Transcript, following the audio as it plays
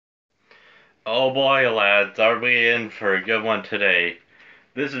Oh boy, lads, are we in for a good one today?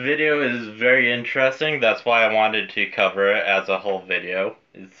 This video is very interesting, that's why I wanted to cover it as a whole video,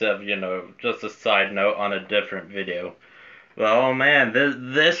 instead of, just a side note on a different video. But oh man,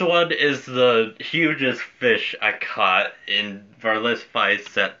 this one is the hugest fish I caught in Verlisify's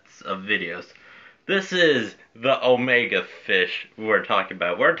sets of videos. This is the omega fish we're talking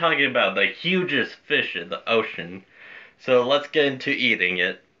about. We're talking about the hugest fish in the ocean. So let's get into eating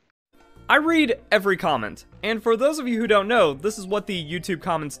it. I read every comment, and for those of you who don't know, this is what the YouTube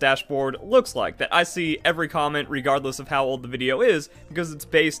comments dashboard looks like, that I see every comment regardless of how old the video is, because it's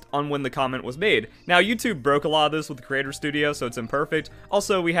based on when the comment was made. Now, YouTube broke a lot of this with the Creator Studio, so it's imperfect.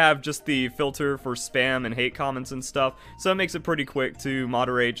 Also, we have just the filter for spam and hate comments and stuff, so it makes it pretty quick to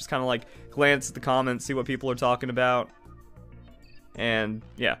moderate, just kind of like glance at the comments, see what people are talking about. And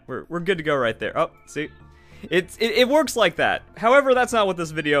yeah, we're good to go right there. Oh, see? It works like that. However, that's not what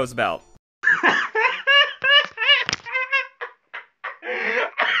this video is about.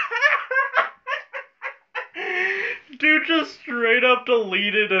 Dude just straight up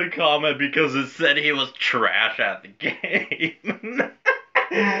deleted a comment because it said he was trash at the game. His ego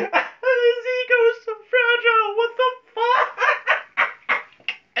is so fragile, what the fuck?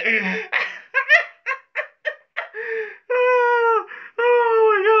 Oh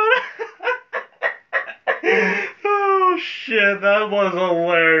my god. Oh shit, that was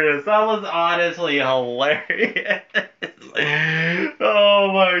hilarious. That was honestly hilarious.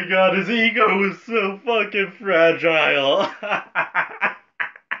 Oh my god, his ego is so fucking fragile.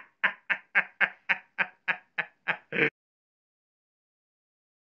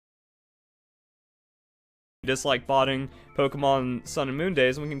 Dislike botting Pokemon Sun and Moon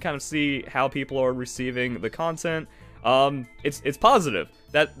days, and we can kind of see how people are receiving the content. It's positive.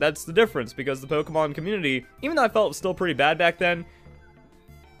 That's the difference, because the Pokemon community, even though I felt it was still pretty bad back then,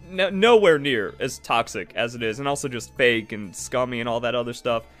 nowhere near as toxic as it is, and also just fake and scummy and all that other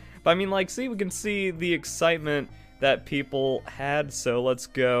stuff. But I mean, like, see, we can see the excitement that people had, so let's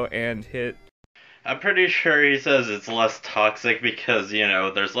go and hit. I'm pretty sure he says it's less toxic because,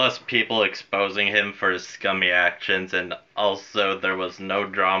 there's less people exposing him for his scummy actions, and also there was no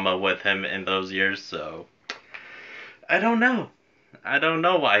drama with him in those years, so I don't know. I don't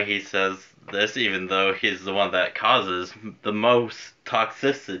know why he says this, even though he's the one that causes the most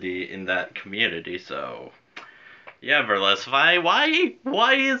toxicity in that community, so yeah, Verlisify, why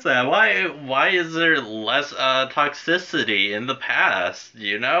is that? Why is there less toxicity in the past?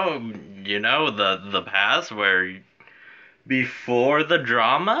 The past where before the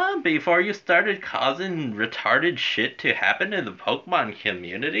drama, before you started causing retarded shit to happen in the Pokemon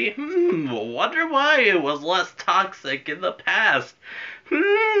community? Wonder why it was less toxic in the past. Everyone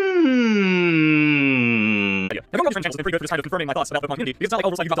on channels has been pretty good for this kind of confirming my thoughts about the Pokemon community, because it's not like, oh,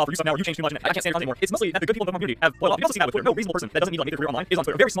 Verlisify, you dropped off, or you subbed now, or you changed too much, and I can't stand content anymore. It's mostly that the good people in the Pokemon community have, well, you also see that with Twitter. No reasonable person that doesn't need to make their career online is on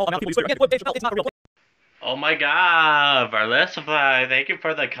Twitter. A very small amount of people use Twitter. Again, web page, well, it's not a real place. Oh my god, Verlisify, thank you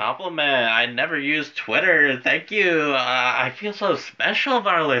for the compliment. I never used Twitter, thank you. I feel so special,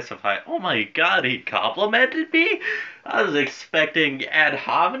 Verlisify. Oh my god, he complimented me? I was expecting ad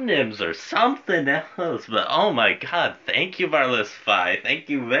hominems or something else, but oh my god, thank you, Verlisify. Thank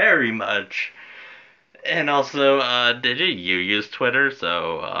you very much. And also, did you use Twitter?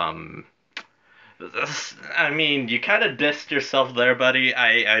 So, I mean, you kind of dissed yourself there, buddy.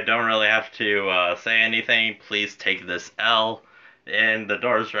 I don't really have to say anything. Please take this L, and the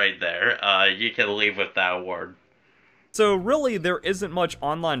door's right there. You can leave with that award. So really, there isn't much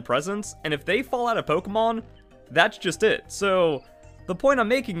online presence, and if they fall out of Pokemon, that's just it. So the point I'm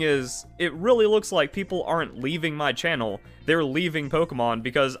making is, it really looks like people aren't leaving my channel, they're leaving Pokemon,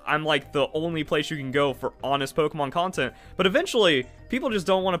 because I'm like the only place you can go for honest Pokemon content. But eventually, people just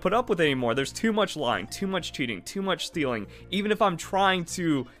don't want to put up with it anymore. There's too much lying, too much cheating, too much stealing. Even if I'm trying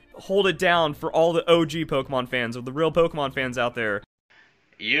to hold it down for all the OG Pokemon fans, or the real Pokemon fans out there.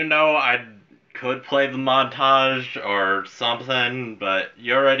 I could play the montage or something, but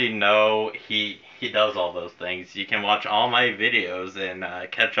you already know he does all those things. You can watch all my videos and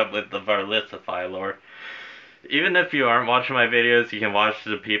catch up with the Verlisify lore. Even if you aren't watching my videos, you can watch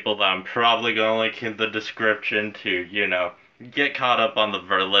the people that I'm probably going to link in the description to, get caught up on the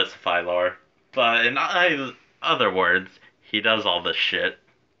Verlisify lore. But in other words, he does all this shit.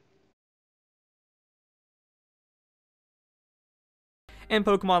 And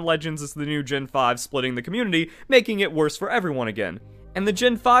Pokemon Legends is the new Gen 5 splitting the community, making it worse for everyone again. And the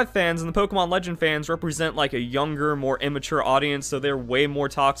Gen 5 fans and the Pokemon Legend fans represent like a younger, more immature audience, so they're way more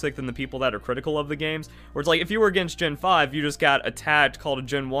toxic than the people that are critical of the games. Where it's like, if you were against Gen 5, you just got attacked, called a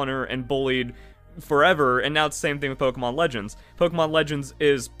Gen 1er, and bullied forever, and now it's the same thing with Pokemon Legends. Pokemon Legends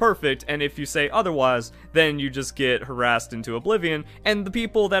is perfect, and if you say otherwise, then you just get harassed into oblivion, and the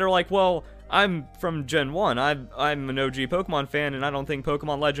people that are like, well, I'm from Gen 1, I'm an OG Pokemon fan, and I don't think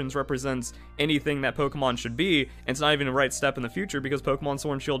Pokemon Legends represents anything that Pokemon should be, and it's not even a right step in the future because Pokemon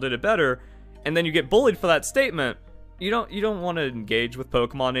Sword and Shield did it better, and then you get bullied for that statement. You don't want to engage with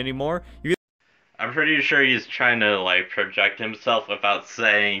Pokemon anymore. I'm pretty sure he's trying to, like, project himself without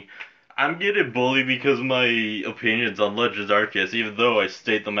saying, I'm getting bullied because my opinions on Legends Arceus, even though I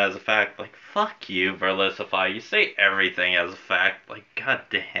state them as a fact. Like, fuck you, Verlisify. You say everything as a fact. Like,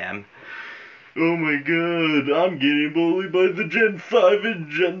 goddamn. Oh my god, I'm getting bullied by the Gen 5 and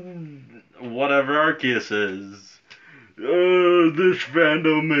Gen... whatever Arceus is. This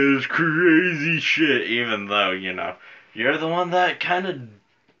fandom is crazy shit, even though, you know, you're the one that kind of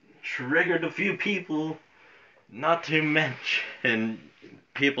triggered a few people. Not to mention,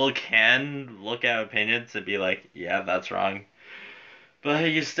 people can look at opinions and be like, yeah, that's wrong.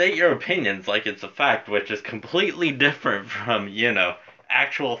 But you state your opinions like it's a fact, which is completely different from, you know,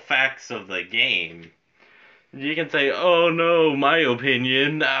 actual facts of the game. You can say, oh no, my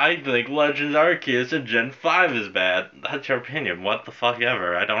opinion, I think Legends Arceus in Gen 5 is bad. That's your opinion, what the fuck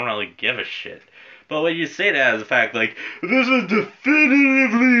ever, I don't really give a shit. But when you say that as a fact, like, this is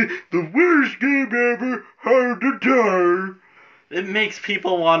definitively the worst game ever, hard to die, it makes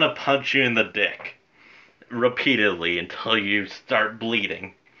people want to punch you in the dick repeatedly until you start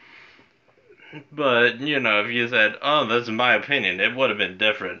bleeding. But, you know, if you said, oh, this is my opinion, it would have been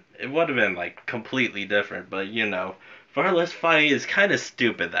different. It would have been, like, completely different. But, you know, Verlisify is kind of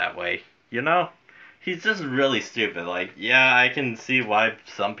stupid that way, you know? He's just really stupid. Like, yeah, I can see why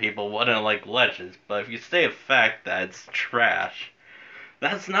some people wouldn't like Legends, but if you say a fact that's trash,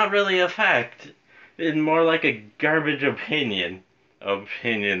 that's not really a fact. It's more like a garbage opinion.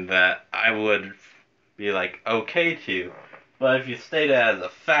 Opinion that I would be like, okay to. But if you state it as a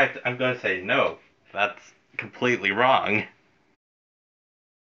fact, I'm going to say no. That's completely wrong.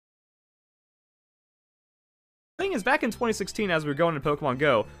 Thing is, back in 2016, as we were going to Pokemon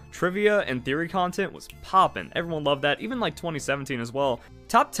Go, trivia and theory content was poppin'. Everyone loved that, even like 2017 as well.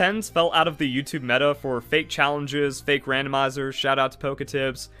 Top 10s fell out of the YouTube meta for fake challenges, fake randomizers, shout out to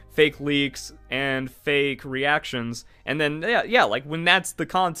Poketips, fake leaks, and fake reactions. And then, yeah, like when that's the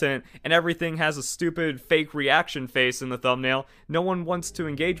content and everything has a stupid fake reaction face in the thumbnail, no one wants to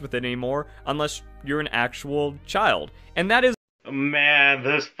engage with it anymore unless you're an actual child. And that is... Man,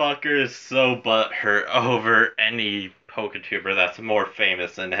 this fucker is so butthurt over any Poketuber that's more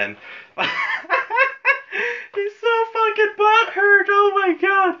famous than him. He's so fucking butthurt, oh my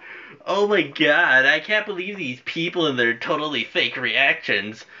god. Oh my god, I can't believe these people and their totally fake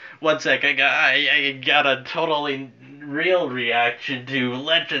reactions. One sec, I got a totally real reaction to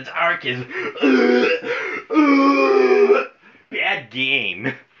Legends Arceus. Bad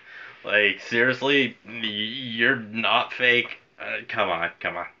game. Like, seriously, you're not fake. Come on.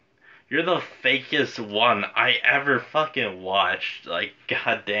 You're the fakest one I ever fucking watched. Like,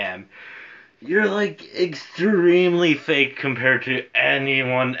 goddamn. You're, like, extremely fake compared to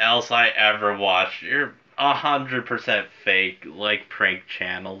anyone else I ever watched. You're 100% fake, like prank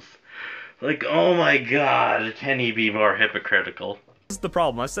channels. Like, oh my god, can he be more hypocritical? This is the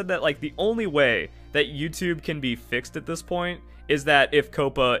problem. I said that, like, the only way that YouTube can be fixed at this point is that if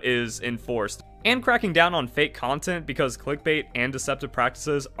COPPA is enforced. And cracking down on fake content because clickbait and deceptive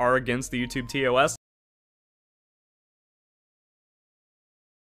practices are against the YouTube TOS.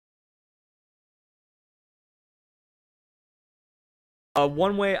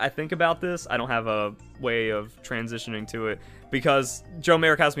 One way I think about this, I don't have a way of transitioning to it, because Joe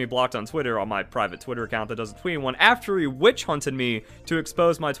Merrick has me blocked on Twitter on my private Twitter account that doesn't tweet anyone after he witch hunted me to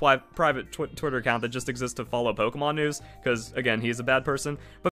expose my private Twitter account that just exists to follow Pokemon news, because, again, he's a bad person.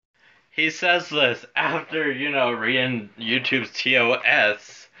 But he says this after, you know, reading YouTube's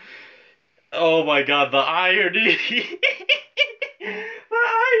TOS. Oh my god, the irony. The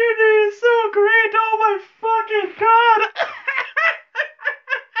irony is so great, oh my fucking god.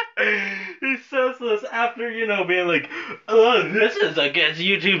 He says this after, you know, being like, oh, this is against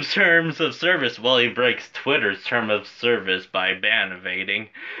YouTube's terms of service. Well, he breaks Twitter's term of service by ban evading.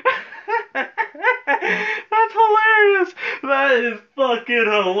 That's hilarious. That is fucking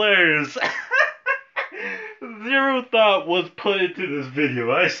hilarious. Zero thought was put into this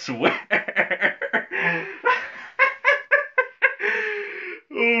video, I swear.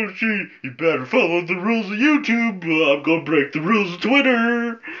 Oh, gee, you better follow the rules of YouTube. I'm gonna break the rules of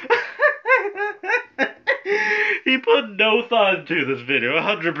Twitter. He put no thought into this video,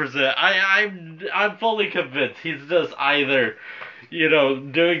 100%. I'm fully convinced he's just either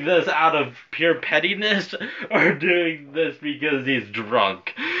doing this out of pure pettiness or doing this because he's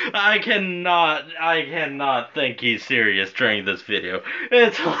drunk. I cannot think he's serious during this video.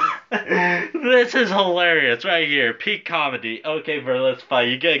 This is hilarious right here. Peak comedy. Okay,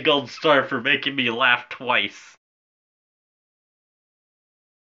 Verlisify, you get a gold star for making me laugh twice.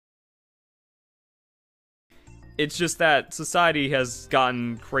 It's just that society has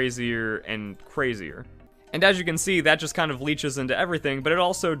gotten crazier and crazier. And as you can see, that just kind of leeches into everything, but it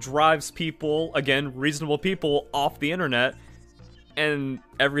also drives people, again, reasonable people, off the internet, and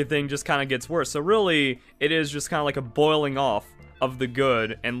everything just kind of gets worse. So really, it is just kind of like a boiling off of the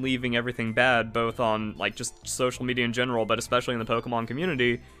good and leaving everything bad, both on, like, just social media in general, but especially in the Pokemon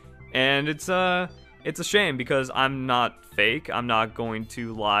community. And it's a shame, because I'm not fake. I'm not going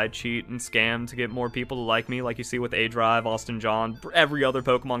to lie, cheat, and scam to get more people to like me, like you see with A-Drive, Austin John, every other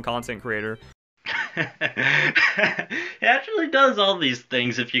Pokemon content creator. He actually does all these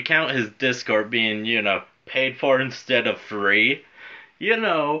things if you count his Discord being, paid for instead of free.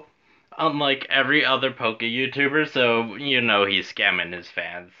 Unlike every other Poke YouTuber, so, he's scamming his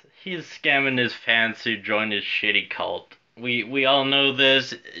fans. He's scamming his fans who join his shitty cult. We all know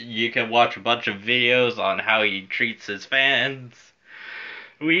this. You can watch a bunch of videos on how he treats his fans.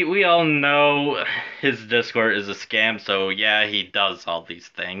 We all know his Discord is a scam, so yeah, he does all these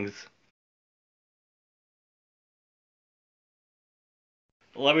things.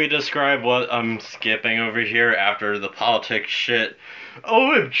 Let me describe what I'm skipping over here after the politics shit.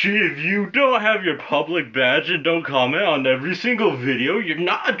 OMG, if you don't have your public badge and don't comment on every single video, you're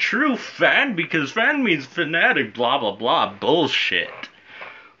not a true fan, because fan means fanatic, blah blah blah bullshit.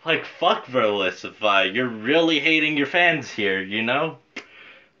 Like, fuck Verlisify, you're really hating your fans here,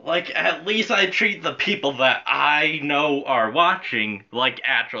 Like, at least I treat the people that I know are watching like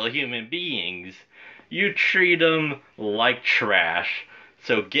actual human beings. You treat them like trash.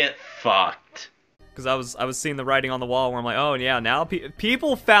 So get fucked. Because I was seeing the writing on the wall where I'm like, oh yeah, now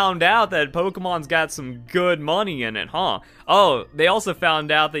people found out that Pokemon's got some good money in it, huh? Oh, they also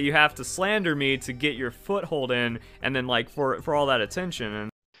found out that you have to slander me to get your foothold in, and then like for all that attention.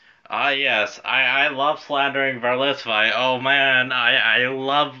 And yes, I love slandering Verlisify. Oh man, I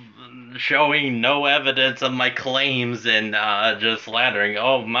love showing no evidence of my claims and just slandering.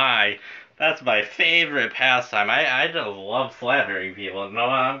 Oh my. That's my favorite pastime. I just love slandering people. No,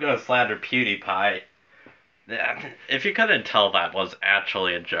 I'm gonna slander PewDiePie. If you couldn't tell, that was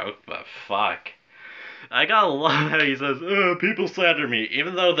actually a joke, but fuck. I gotta love how he says, people slander me,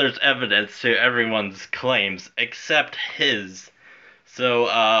 even though there's evidence to everyone's claims, except his. So,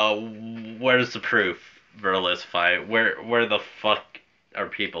 where's the proof, Verlisify? Where the fuck are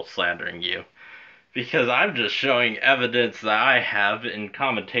people slandering you? Because I'm just showing evidence that I have in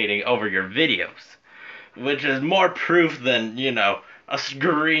commentating over your videos. Which is more proof than, a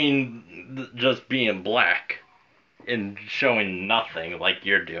screen just being black. And showing nothing like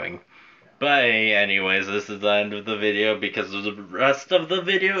you're doing. But anyways, this is the end of the video, because the rest of the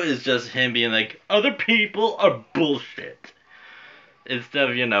video is just him being like, other people are bullshit. Instead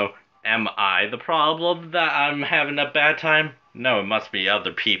of, am I the problem that I'm having a bad time? No, it must be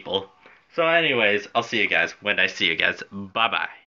other people. So anyways, I'll see you guys when I see you guys. Bye-bye.